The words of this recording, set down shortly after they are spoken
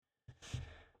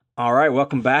All right,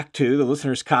 welcome back to the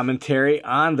listener's commentary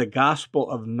on the Gospel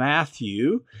of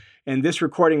Matthew. In this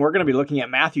recording, we're going to be looking at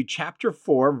Matthew chapter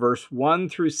 4, verse 1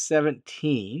 through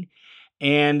 17.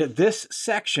 And this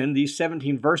section, these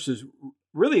 17 verses,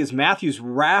 really is Matthew's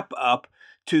wrap up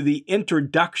to the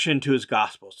introduction to his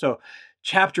gospel. So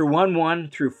chapter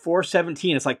 1 through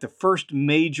 4:17 is like the first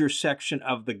major section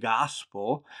of the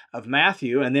Gospel of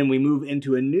Matthew, and then we move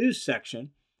into a new section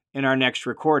in our next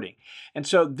recording. And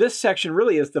so this section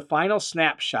really is the final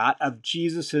snapshot of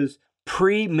Jesus's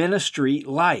pre-ministry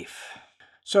life.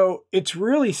 So it's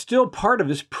really still part of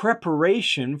his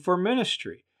preparation for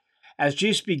ministry. As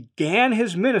Jesus began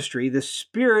his ministry, the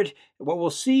Spirit, what we'll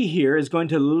see here, is going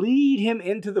to lead him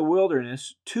into the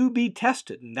wilderness to be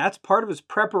tested. And that's part of his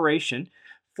preparation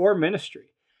for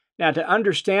ministry. Now, to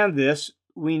understand this,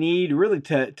 we need really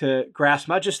to grasp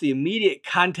not just the immediate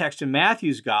context in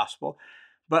Matthew's gospel,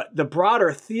 but the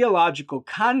broader theological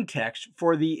context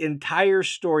for the entire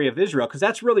story of Israel, because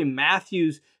that's really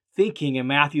Matthew's thinking and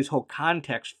Matthew's whole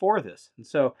context for this. And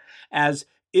so as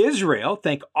Israel,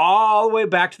 think all the way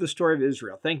back to the story of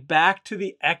Israel. Think back to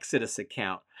the Exodus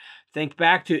account. Think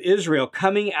back to Israel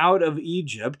coming out of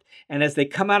Egypt. And as they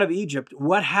come out of Egypt,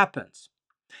 what happens?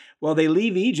 Well, they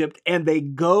leave Egypt and they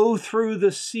go through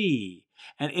the sea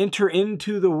and enter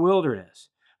into the wilderness.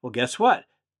 Well, guess what?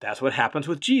 That's what happens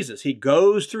with Jesus. He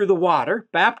goes through the water,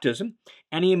 baptism,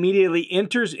 and he immediately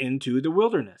enters into the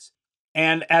wilderness.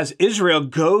 And as Israel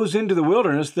goes into the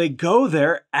wilderness, they go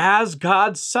there as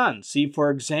God's son. See, for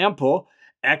example,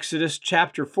 Exodus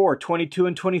chapter 4, 22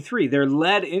 and 23. They're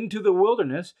led into the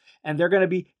wilderness, and they're going to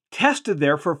be tested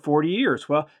there for 40 years.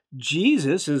 Well,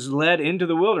 Jesus is led into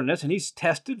the wilderness, and he's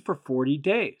tested for 40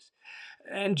 days.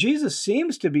 And Jesus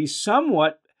seems to be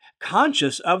somewhat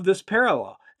conscious of this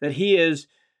parallel, that he is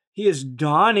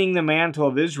donning the mantle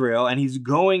of Israel, and he's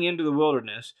going into the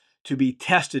wilderness to be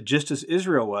tested just as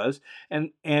Israel was.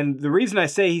 And the reason I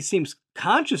say he seems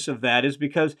conscious of that is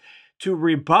because to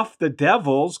rebuff the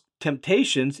devil's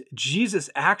temptations,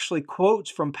 Jesus actually quotes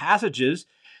from passages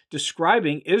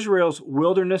describing Israel's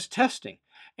wilderness testing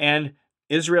and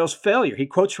Israel's failure. He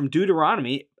quotes from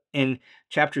Deuteronomy in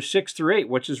chapter 6 through 8,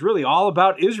 which is really all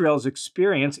about Israel's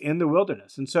experience in the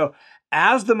wilderness. And so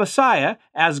as the Messiah,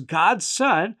 as God's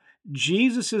son,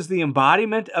 Jesus is the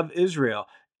embodiment of Israel.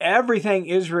 Everything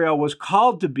Israel was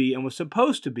called to be and was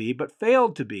supposed to be, but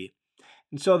failed to be.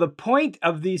 And so the point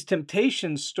of these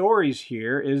temptation stories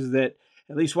here is that,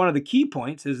 at least one of the key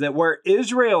points, is that where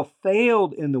Israel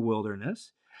failed in the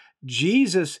wilderness,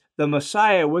 Jesus, the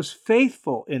Messiah, was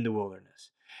faithful in the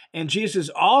wilderness. And Jesus is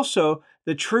also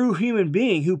the true human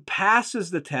being who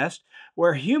passes the test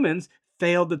where humans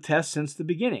failed the test since the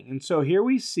beginning. And so here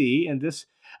we see in this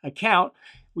account,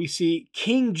 we see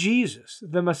King Jesus,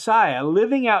 the Messiah,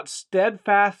 living out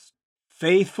steadfast,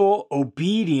 faithful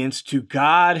obedience to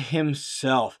God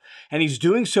himself. And he's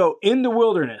doing so in the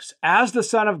wilderness as the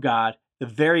Son of God, the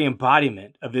very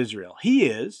embodiment of Israel. He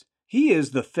is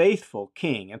the faithful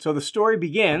king. And so the story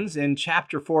begins in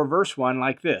chapter 4, verse 1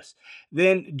 like this.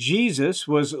 Then Jesus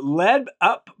was led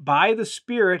up by the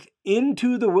Spirit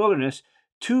into the wilderness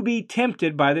to be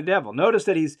tempted by the devil. Notice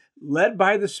that he's led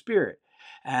by the Spirit.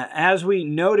 As we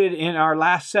noted in our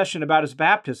last session about his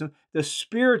baptism, the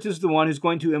Spirit is the one who's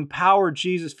going to empower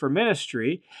Jesus for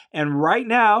ministry. And right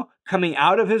now, coming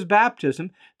out of his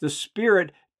baptism, the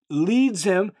Spirit leads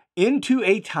him into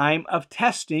a time of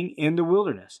testing in the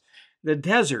wilderness. The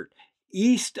desert,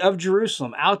 east of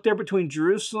Jerusalem, out there between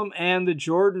Jerusalem and the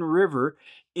Jordan River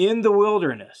in the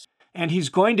wilderness. And he's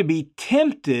going to be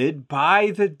tempted by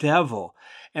the devil.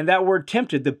 And that word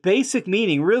tempted, the basic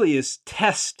meaning really is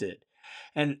tested.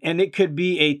 And it could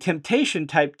be a temptation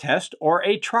type test or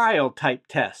a trial type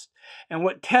test. And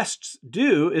what tests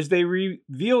do is they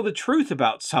reveal the truth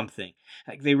about something.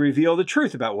 Like they reveal the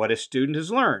truth about what a student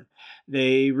has learned.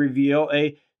 They reveal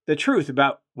the truth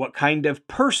about what kind of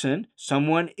person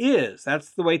someone is.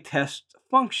 That's the way tests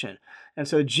function. And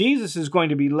so Jesus is going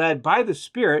to be led by the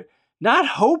Spirit, not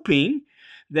hoping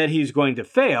that he's going to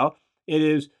fail.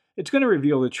 It's going to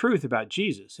reveal the truth about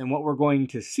Jesus. And what we're going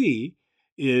to see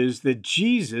is that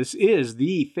Jesus is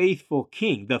the faithful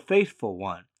king, the faithful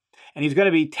one. And he's going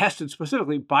to be tested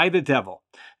specifically by the devil,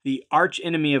 the arch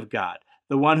enemy of God,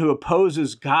 the one who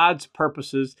opposes God's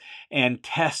purposes and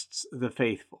tests the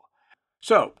faithful.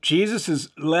 So Jesus is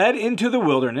led into the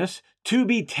wilderness to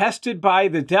be tested by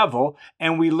the devil.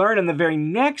 And we learn in the very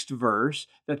next verse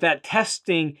that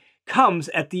testing comes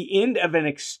at the end of an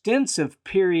extensive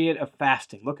period of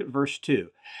fasting. Look at verse 2.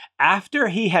 After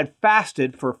he had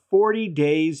fasted for 40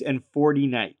 days and 40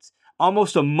 nights,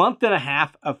 almost a month and a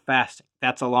half of fasting.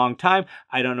 That's a long time.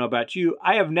 I don't know about you.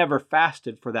 I have never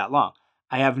fasted for that long.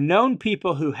 I have known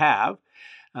people who have,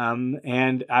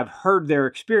 and I've heard their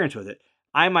experience with it.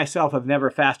 I myself have never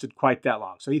fasted quite that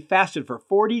long. So he fasted for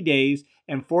 40 days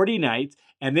and 40 nights.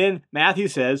 And then Matthew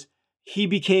says he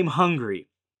became hungry.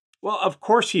 Well, of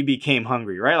course he became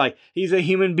hungry, right? Like, he's a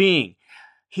human being.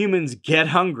 Humans get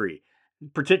hungry,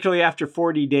 particularly after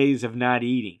 40 days of not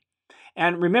eating.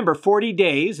 And remember, 40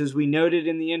 days, as we noted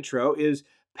in the intro, is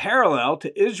parallel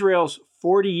to Israel's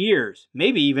 40 years,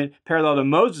 maybe even parallel to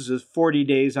Moses' 40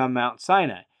 days on Mount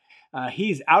Sinai.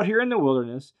 He's out here in the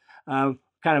wilderness, kind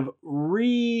of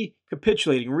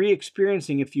recapitulating,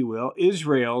 re-experiencing, if you will,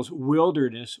 Israel's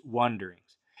wilderness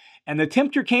wanderings. And the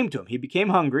tempter came to him. He became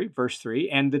hungry, verse 3,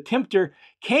 and the tempter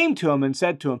came to him and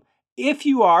said to him, "If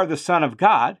you are the Son of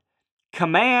God,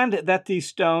 command that these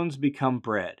stones become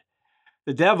bread."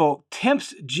 The devil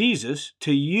tempts Jesus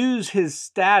to use his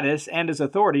status and his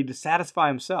authority to satisfy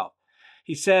himself.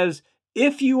 He says,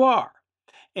 "If you are,"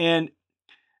 and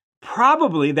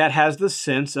probably that has the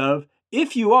sense of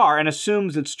if you are, and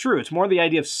assumes it's true. It's more the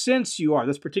idea of since you are.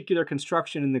 This particular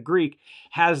construction in the Greek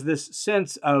has this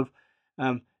sense of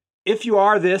if you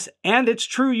are this, and it's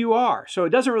true you are. So it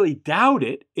doesn't really doubt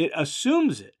it, it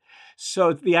assumes it.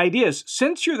 So the idea is,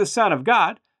 since you're the Son of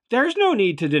God, there's no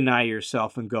need to deny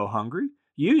yourself and go hungry.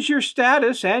 Use your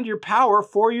status and your power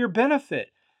for your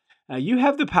benefit. You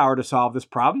have the power to solve this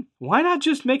problem. Why not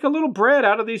just make a little bread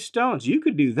out of these stones? You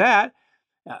could do that.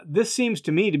 This seems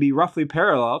to me to be roughly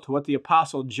parallel to what the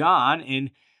Apostle John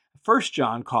in 1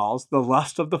 John calls the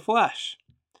lust of the flesh.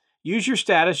 Use your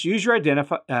status, use your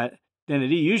identity,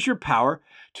 use your power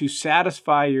to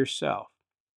satisfy yourself.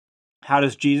 How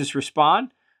does Jesus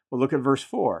respond? Well, look at verse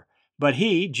 4. But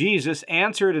he, Jesus,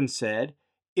 answered and said,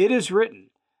 "It is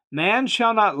written, man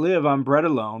shall not live on bread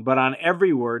alone, but on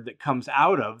every word that comes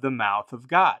out of the mouth of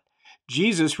God."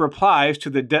 Jesus replies to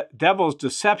the devil's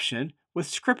deception with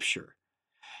Scripture.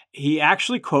 He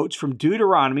actually quotes from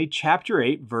Deuteronomy chapter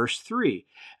 8, verse 3.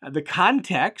 The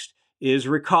context is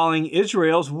recalling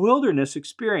Israel's wilderness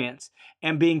experience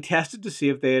and being tested to see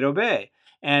if they'd obey,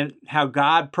 and how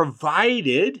God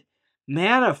provided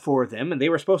manna for them, and they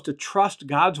were supposed to trust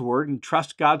God's word and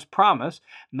trust God's promise.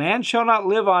 Man shall not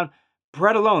live on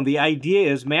bread alone. The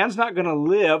idea is man's not going to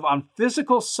live on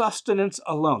physical sustenance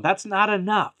alone. That's not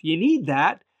enough. You need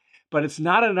that, but it's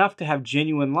not enough to have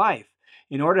genuine life.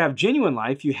 In order to have genuine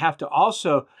life, you have to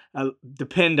also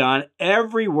depend on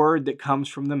every word that comes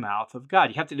from the mouth of God.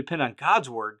 You have to depend on God's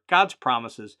word, God's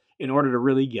promises, in order to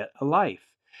really get a life.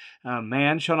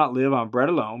 Man shall not live on bread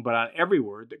alone, but on every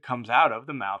word that comes out of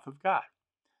the mouth of God.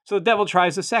 So the devil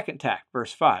tries the second tack,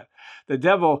 verse 5. The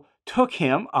devil took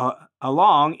him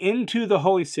along into the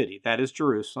holy city, that is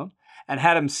Jerusalem, and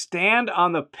had him stand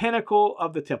on the pinnacle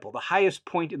of the temple, the highest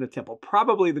point in the temple,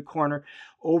 probably the corner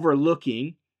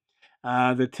overlooking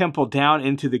the temple down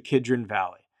into the Kidron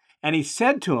Valley. And he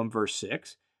said to him, verse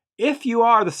 6, "If you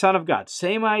are the Son of God,"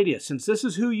 same idea, since this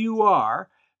is who you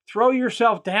are, "throw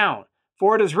yourself down,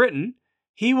 for it is written,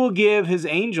 he will give his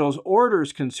angels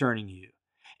orders concerning you,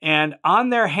 and on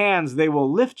their hands they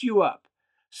will lift you up,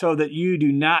 so that you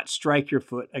do not strike your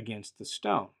foot against the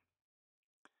stone."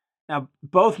 Now,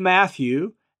 both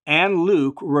Matthew and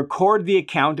Luke record the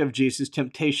account of Jesus'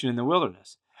 temptation in the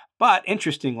wilderness. But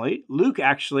interestingly, Luke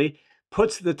actually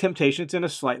puts the temptations in a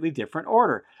slightly different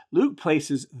order. Luke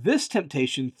places this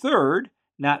temptation third,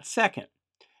 not second.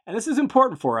 And this is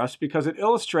important for us because it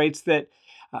illustrates that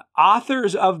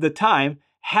authors of the time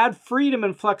had freedom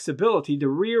and flexibility to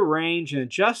rearrange and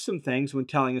adjust some things when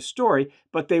telling a story,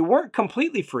 but they weren't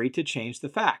completely free to change the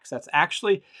facts. That's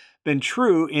actually been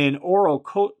true in oral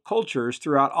cultures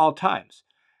throughout all times.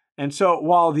 And so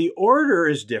while the order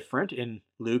is different in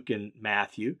Luke and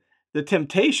Matthew, the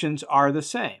temptations are the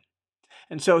same.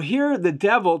 And so here the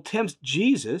devil tempts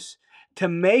Jesus to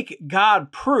make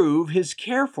God prove his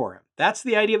care for him. That's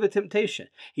the idea of the temptation.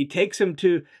 He takes him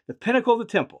to the pinnacle of the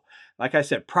temple. Like I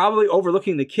said, probably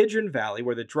overlooking the Kidron Valley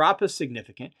where the drop is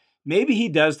significant. Maybe he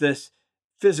does this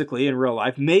physically in real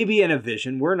life, maybe in a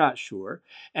vision, we're not sure.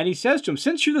 And he says to him,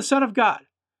 "Since you're the Son of God,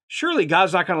 surely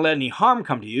God's not going to let any harm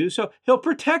come to you, so he'll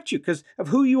protect you because of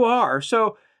who you are.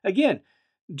 So again,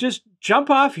 just jump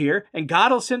off here and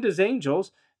God will send his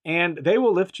angels and they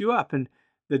will lift you up." And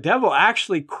the devil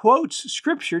actually quotes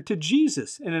Scripture to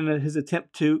Jesus in his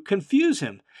attempt to confuse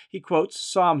him. He quotes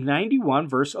Psalm 91,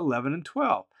 verse 11 and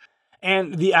 12.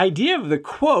 And the idea of the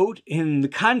quote in the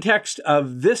context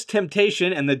of this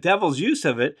temptation and the devil's use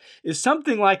of it is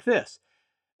something like this.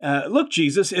 Look,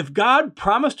 Jesus, if God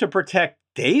promised to protect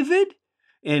David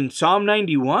in Psalm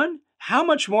 91, how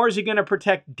much more is he going to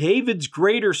protect David's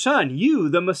greater son, you,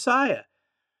 the Messiah?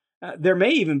 There may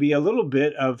even be a little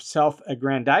bit of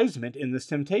self-aggrandizement in this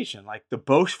temptation, like the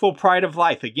boastful pride of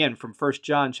life, again, from 1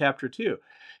 John chapter 2.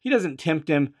 He doesn't tempt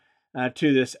him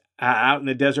to this out in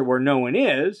the desert where no one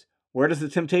is. Where does the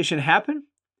temptation happen?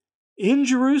 In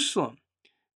Jerusalem,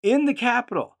 in the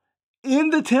capital,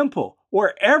 in the temple,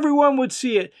 where everyone would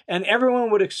see it and everyone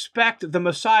would expect the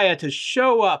Messiah to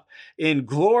show up in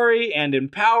glory and in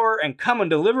power and come and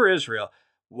deliver Israel.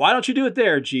 Why don't you do it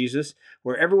there, Jesus,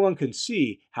 where everyone can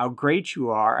see how great you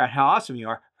are and how awesome you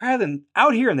are, rather than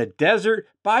out here in the desert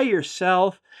by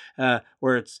yourself,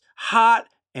 where it's hot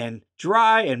and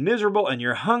dry and miserable and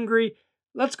you're hungry?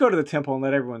 Let's go to the temple and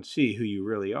let everyone see who you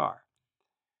really are.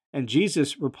 And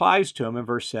Jesus replies to him in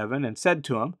verse 7 and said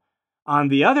to him, on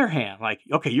the other hand, like,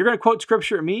 okay, you're going to quote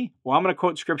scripture at me? Well, I'm going to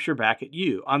quote scripture back at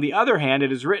you. On the other hand,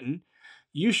 it is written,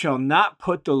 you shall not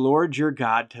put the Lord your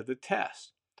God to the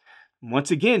test.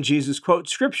 Once again, Jesus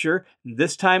quotes scripture,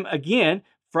 this time again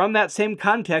from that same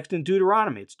context in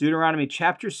Deuteronomy. It's Deuteronomy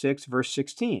chapter 6, verse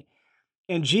 16.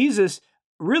 And Jesus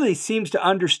really seems to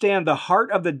understand the heart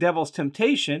of the devil's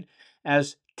temptation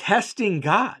as testing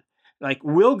God. Like,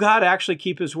 will God actually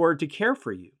keep his word to care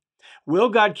for you? Will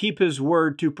God keep his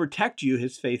word to protect you,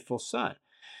 his faithful son?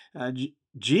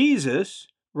 Jesus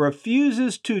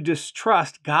refuses to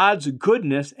distrust God's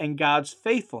goodness and God's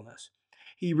faithfulness.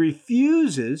 He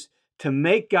refuses to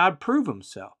make God prove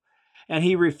himself. And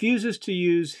he refuses to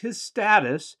use his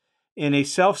status in a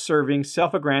self-serving,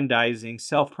 self-aggrandizing,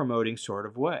 self-promoting sort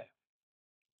of way.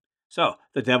 So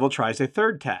the devil tries a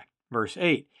third tack, verse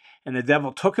 8. And the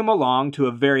devil took him along to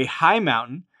a very high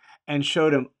mountain and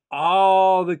showed him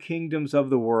all the kingdoms of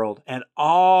the world and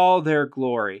all their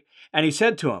glory. And he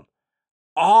said to him,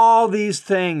 all these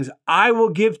things I will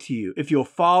give to you if you'll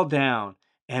fall down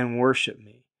and worship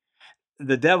me.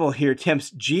 The devil here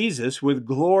tempts Jesus with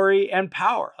glory and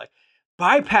power. Like,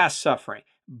 bypass suffering,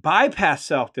 bypass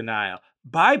self-denial,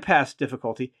 bypass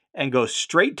difficulty, and go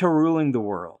straight to ruling the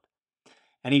world.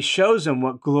 And he shows him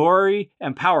what glory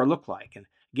and power look like. And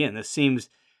again, this seems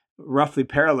roughly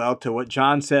parallel to what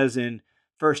John says in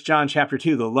 1 John chapter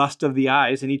 2, the lust of the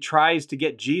eyes. And he tries to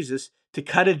get Jesus to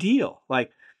cut a deal.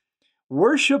 Like,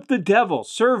 worship the devil,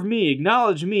 serve me,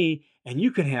 acknowledge me, and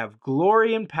you can have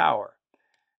glory and power.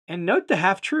 And note the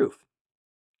half-truth.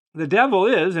 The devil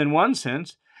is, in one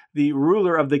sense, the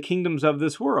ruler of the kingdoms of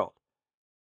this world.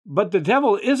 But the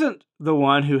devil isn't the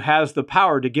one who has the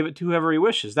power to give it to whoever he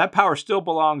wishes. That power still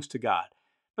belongs to God.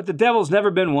 But the devil's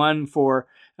never been one for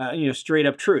straight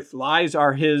up truth. Lies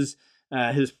are his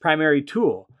primary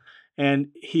tool. And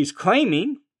he's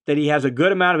claiming that he has a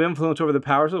good amount of influence over the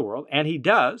powers of the world, and he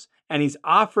does, and he's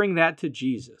offering that to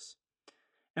Jesus.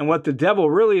 And what the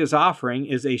devil really is offering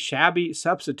is a shabby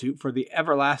substitute for the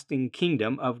everlasting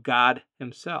kingdom of God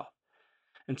himself.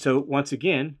 And so, once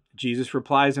again, Jesus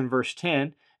replies in verse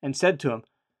 10 and said to him,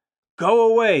 go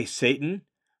away, Satan,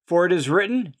 for it is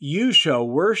written, you shall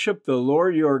worship the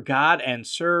Lord your God and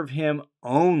serve him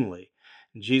only.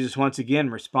 And Jesus once again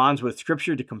responds with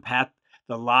scripture to combat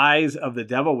the lies of the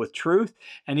devil with truth.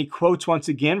 And he quotes once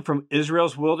again from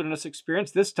Israel's wilderness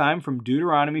experience, this time from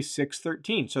Deuteronomy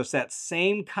 6:13. So it's that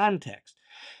same context.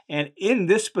 And in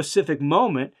this specific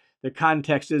moment, the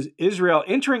context is Israel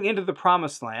entering into the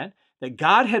promised land that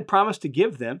God had promised to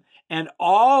give them and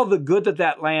all the good that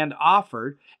that land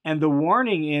offered. And the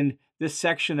warning in this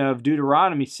section of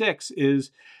Deuteronomy 6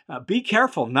 is be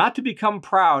careful not to become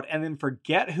proud and then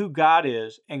forget who God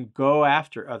is and go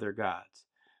after other gods.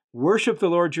 Worship the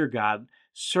Lord your God,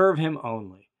 serve him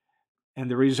only.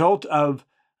 And the result of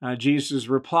Jesus'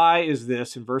 reply is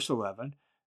this in verse 11.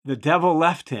 The devil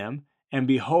left him, and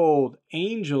behold,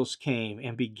 angels came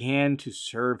and began to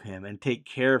serve him and take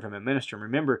care of him and minister him.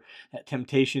 Remember that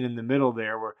temptation in the middle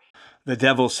there where the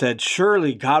devil said,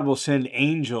 surely God will send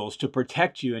angels to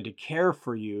protect you and to care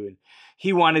for you. And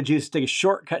he wanted Jesus to take a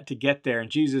shortcut to get there, and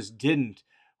Jesus didn't.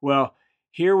 Well,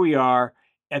 here we are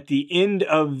at the end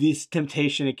of this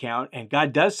temptation account, and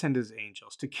God does send his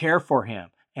angels to care for him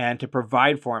and to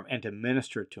provide for him and to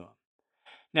minister to him.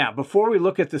 Now, before we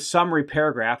look at the summary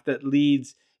paragraph that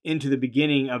leads into the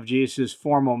beginning of Jesus'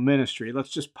 formal ministry, let's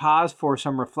just pause for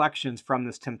some reflections from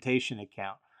this temptation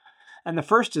account. And the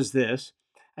first is this.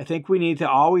 I think we need to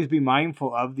always be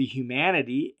mindful of the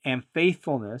humanity and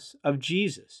faithfulness of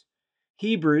Jesus.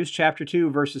 Hebrews chapter 2,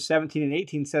 verses 17 and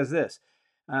 18 says this,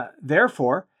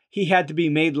 therefore, he had to be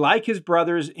made like his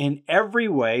brothers in every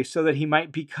way so that he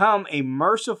might become a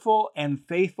merciful and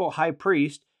faithful high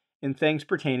priest in things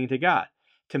pertaining to God,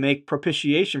 to make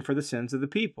propitiation for the sins of the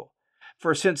people.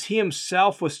 For since he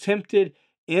himself was tempted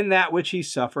in that which he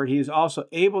suffered, he is also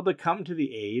able to come to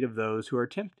the aid of those who are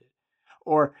tempted.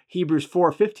 Or Hebrews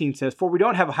 4:15 says, "For we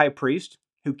don't have a high priest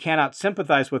who cannot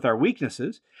sympathize with our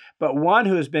weaknesses, but one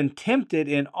who has been tempted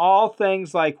in all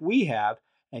things like we have,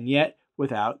 and yet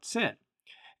without sin."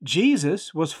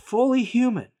 Jesus was fully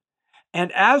human.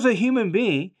 And as a human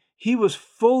being, he was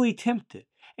fully tempted.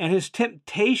 And his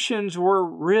temptations were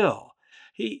real.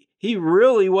 He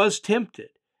really was tempted.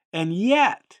 And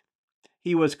yet,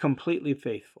 he was completely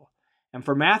faithful. And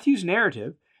for Matthew's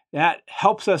narrative, that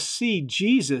helps us see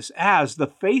Jesus as the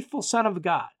faithful Son of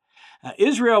God.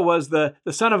 Israel was the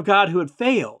Son of God who had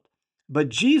failed, but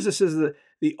Jesus is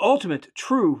the ultimate,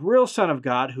 true, real Son of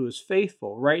God who is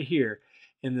faithful right here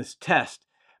in this test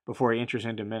before he enters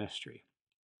into ministry.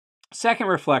 Second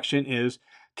reflection is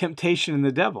temptation and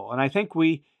the devil. And I think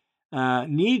we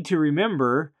need to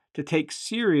remember to take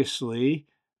seriously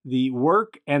the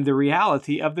work and the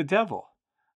reality of the devil.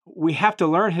 We have to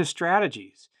learn his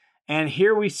strategies. And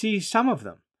here we see some of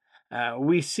them.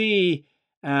 We see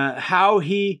how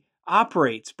he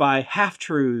operates by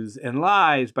half-truths and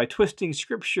lies, by twisting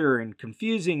scripture and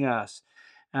confusing us.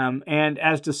 And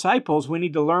as disciples, we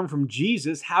need to learn from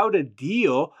Jesus how to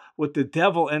deal with the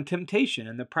devil and temptation.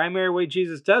 And the primary way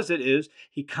Jesus does it is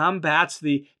he combats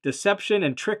the deception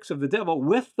and tricks of the devil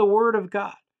with the Word of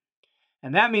God.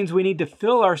 And that means we need to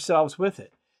fill ourselves with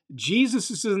it.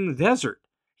 Jesus is in the desert.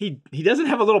 He doesn't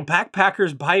have a little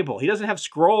backpacker's Bible. He doesn't have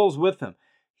scrolls with him.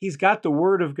 He's got the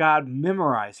Word of God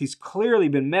memorized. He's clearly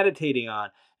been meditating on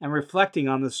and reflecting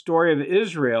on the story of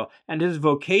Israel and his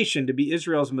vocation to be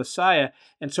Israel's Messiah.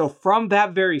 And so from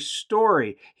that very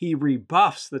story, he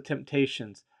rebuffs the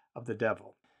temptations of the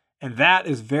devil. And that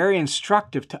is very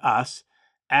instructive to us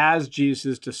as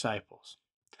Jesus' disciples.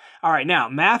 All right, now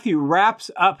Matthew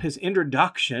wraps up his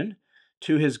introduction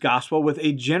to his gospel with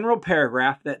a general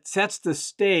paragraph that sets the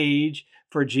stage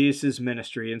for Jesus'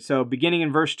 ministry. And so beginning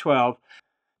in verse 12,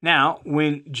 "Now,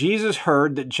 when Jesus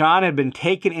heard that John had been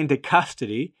taken into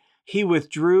custody, he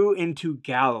withdrew into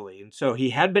Galilee." And so he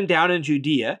had been down in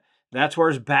Judea. That's where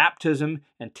his baptism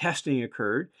and testing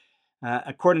occurred.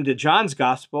 According to John's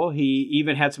gospel, he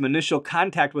even had some initial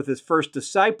contact with his first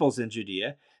disciples in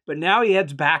Judea. But now he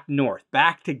heads back north,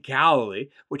 back to Galilee,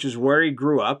 which is where he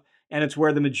grew up, and it's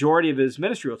where the majority of his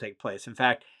ministry will take place. In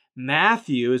fact,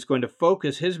 Matthew is going to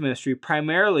focus his ministry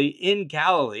primarily in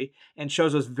Galilee and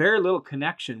shows us very little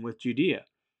connection with Judea.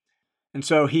 And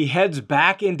so he heads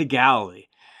back into Galilee.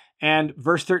 And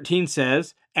verse 13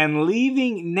 says, "And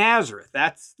leaving Nazareth,"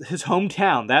 that's his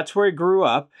hometown, that's where he grew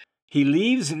up, he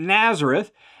leaves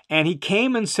Nazareth and he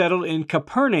came and settled in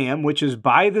Capernaum, which is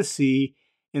by the sea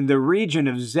in the region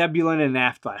of Zebulun and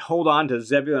Naphtali. Hold on to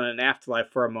Zebulun and Naphtali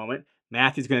for a moment.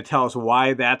 Matthew's going to tell us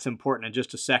why that's important in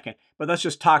just a second. But let's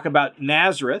just talk about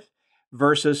Nazareth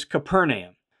versus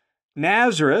Capernaum.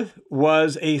 Nazareth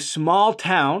was a small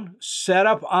town set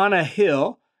up on a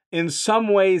hill, in some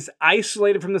ways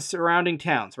isolated from the surrounding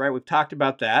towns, right? We've talked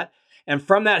about that. And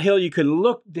from that hill, you could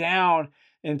look down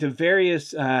into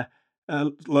various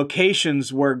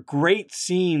locations where great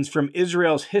scenes from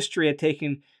Israel's history had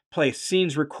taken place,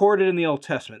 scenes recorded in the Old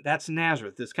Testament. That's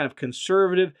Nazareth, this kind of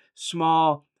conservative,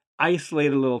 small,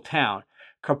 isolated little town.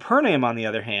 Capernaum, on the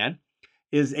other hand,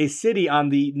 is a city on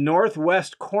the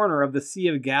northwest corner of the Sea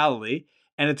of Galilee,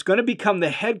 and it's going to become the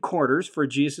headquarters for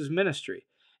Jesus' ministry.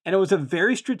 And it was a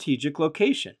very strategic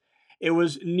location. It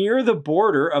was near the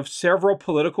border of several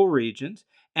political regions,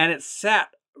 and it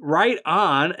sat right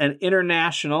on an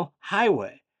international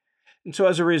highway. And so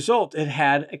as a result, it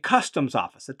had a customs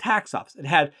office, a tax office. It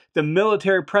had the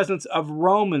military presence of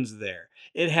Romans there.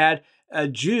 It had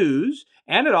Jews,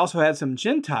 and it also had some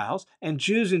Gentiles, and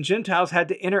Jews and Gentiles had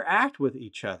to interact with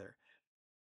each other.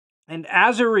 And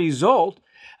as a result,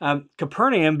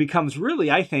 Capernaum becomes really,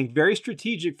 I think, very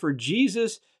strategic for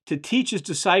Jesus to teach his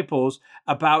disciples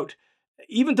about,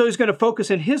 even though he's going to focus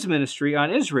in his ministry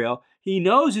on Israel, he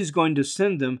knows he's going to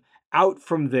send them out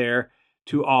from there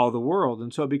to all the world.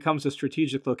 And so it becomes a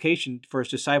strategic location for his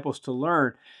disciples to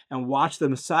learn and watch the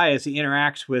Messiah as he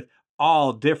interacts with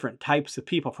all different types of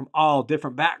people from all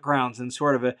different backgrounds in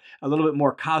sort of a little bit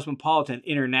more cosmopolitan,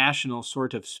 international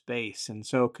sort of space. And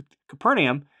so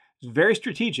Capernaum is very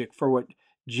strategic for what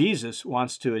Jesus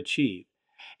wants to achieve.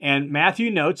 And Matthew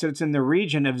notes that it's in the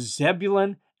region of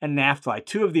Zebulun and Naphtali,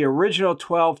 two of the original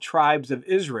 12 tribes of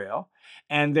Israel,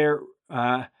 and their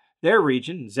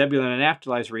region, Zebulun and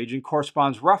Naphtali's region,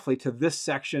 corresponds roughly to this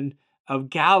section of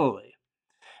Galilee.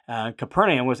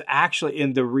 Capernaum was actually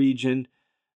in the region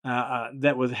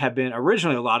that had been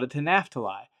originally allotted to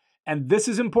Naphtali. And this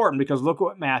is important because look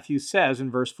what Matthew says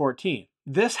in verse 14.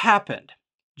 This happened,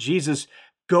 Jesus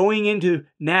going into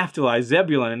Naphtali,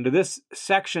 Zebulun, into this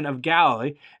section of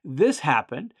Galilee, this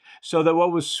happened so that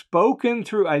what was spoken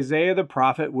through Isaiah the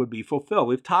prophet would be fulfilled.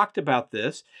 We've talked about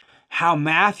this, how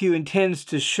Matthew intends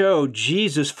to show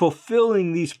Jesus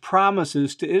fulfilling these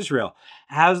promises to Israel.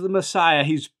 As the Messiah,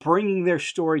 he's bringing their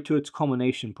story to its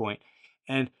culmination point.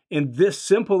 And in this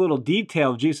simple little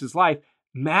detail of Jesus' life,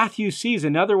 Matthew sees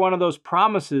another one of those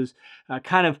promises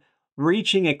kind of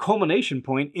reaching a culmination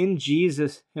point in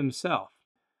Jesus himself.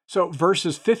 So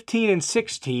verses 15 and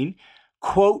 16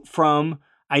 quote from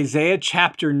Isaiah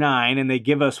chapter 9, and they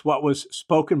give us what was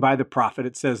spoken by the prophet.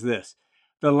 It says this: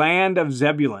 "The land of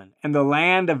Zebulun and the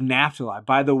land of Naphtali,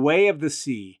 by the way of the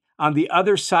sea, on the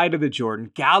other side of the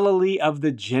Jordan, Galilee of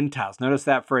the Gentiles." Notice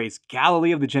that phrase,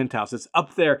 Galilee of the Gentiles. It's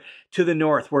up there to the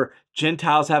north where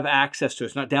Gentiles have access to.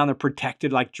 It's not down there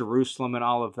protected like Jerusalem and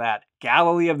all of that.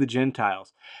 Galilee of the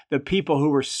Gentiles. The people who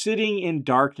were sitting in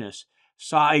darkness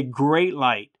saw a great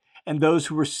light, and those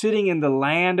who were sitting in the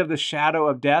land of the shadow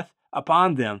of death,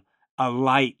 upon them a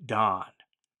light dawned.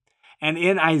 And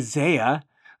in Isaiah,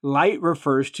 light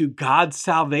refers to God's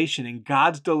salvation and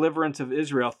God's deliverance of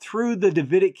Israel through the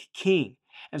Davidic king.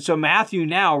 And so Matthew,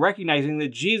 now recognizing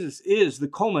that Jesus is the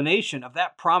culmination of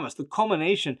that promise, the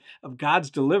culmination of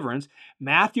God's deliverance,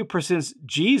 Matthew presents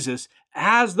Jesus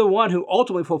as the one who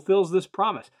ultimately fulfills this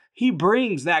promise. He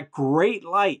brings that great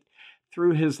light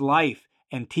through his life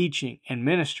and teaching and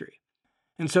ministry.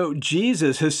 And so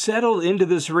Jesus has settled into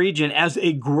this region as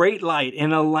a great light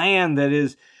in a land that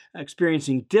is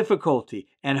experiencing difficulty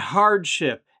and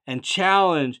hardship and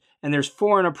challenge, and there's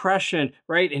foreign oppression,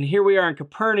 right? And here we are in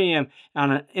Capernaum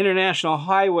on an international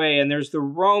highway, and there's the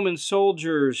Roman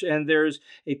soldiers, and there's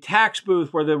a tax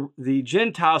booth where the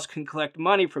Gentiles can collect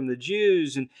money from the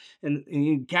Jews, and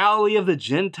in Galilee of the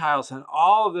Gentiles, and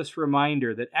all of this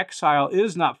reminder that exile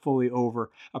is not fully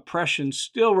over, oppression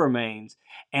still remains.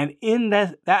 And in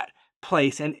that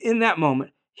place and in that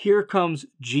moment, here comes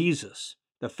Jesus,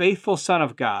 the faithful Son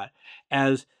of God,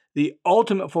 as the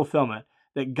ultimate fulfillment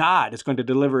that God is going to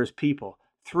deliver his people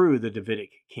through the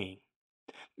Davidic king.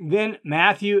 Then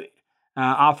Matthew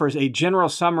offers a general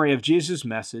summary of Jesus'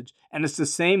 message, and it's the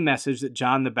same message that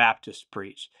John the Baptist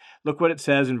preached. Look what it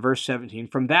says in verse 17.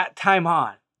 "From that time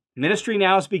on, ministry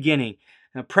now is beginning,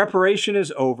 and preparation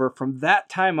is over. From that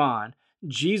time on,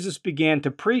 Jesus began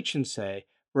to preach and say,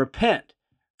 'Repent,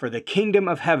 for the kingdom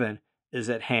of heaven is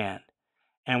at hand.'"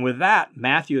 And with that,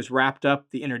 Matthew has wrapped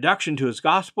up the introduction to his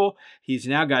gospel. He's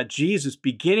now got Jesus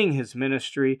beginning his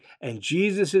ministry, and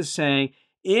Jesus is saying,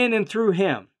 in and through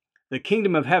him, the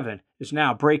kingdom of heaven is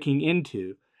now breaking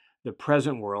into the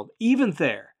present world, even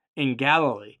there in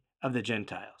Galilee of the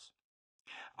Gentiles.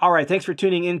 All right, thanks for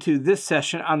tuning into this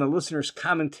session on the Listener's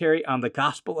Commentary on the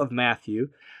Gospel of Matthew.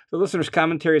 The Listener's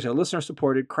Commentary is a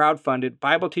listener-supported, crowd-funded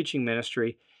Bible teaching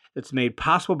ministry that's made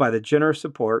possible by the generous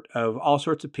support of all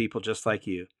sorts of people just like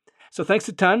you. So thanks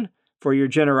a ton for your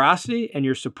generosity and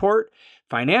your support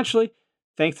financially.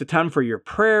 Thanks a ton for your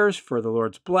prayers, for the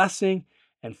Lord's blessing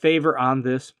and favor on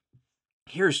this.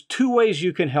 Here's 2 ways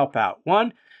you can help out.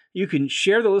 One, you can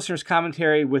share the Listener's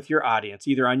Commentary with your audience,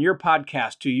 either on your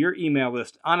podcast, to your email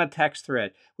list, on a text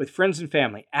thread, with friends and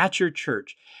family, at your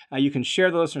church. You can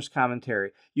share the Listener's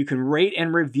Commentary. You can rate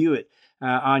and review it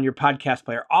on your podcast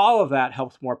player. All of that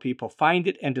helps more people find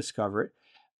it and discover it.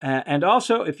 And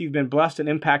also, if you've been blessed and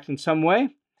impacted in some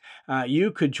way,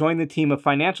 you could join the team of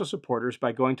financial supporters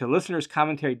by going to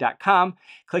listenerscommentary.com,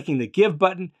 clicking the Give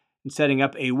button, and setting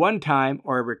up a one-time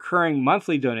or a recurring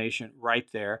monthly donation right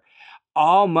there.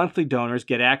 All monthly donors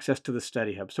get access to the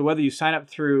Study Hub. So whether you sign up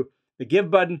through the Give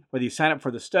button, whether you sign up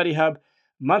for the Study Hub,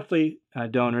 monthly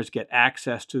donors get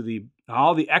access to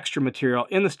all the extra material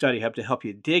in the Study Hub to help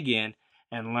you dig in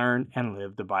and learn and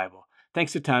live the Bible.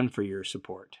 Thanks a ton for your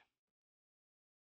support.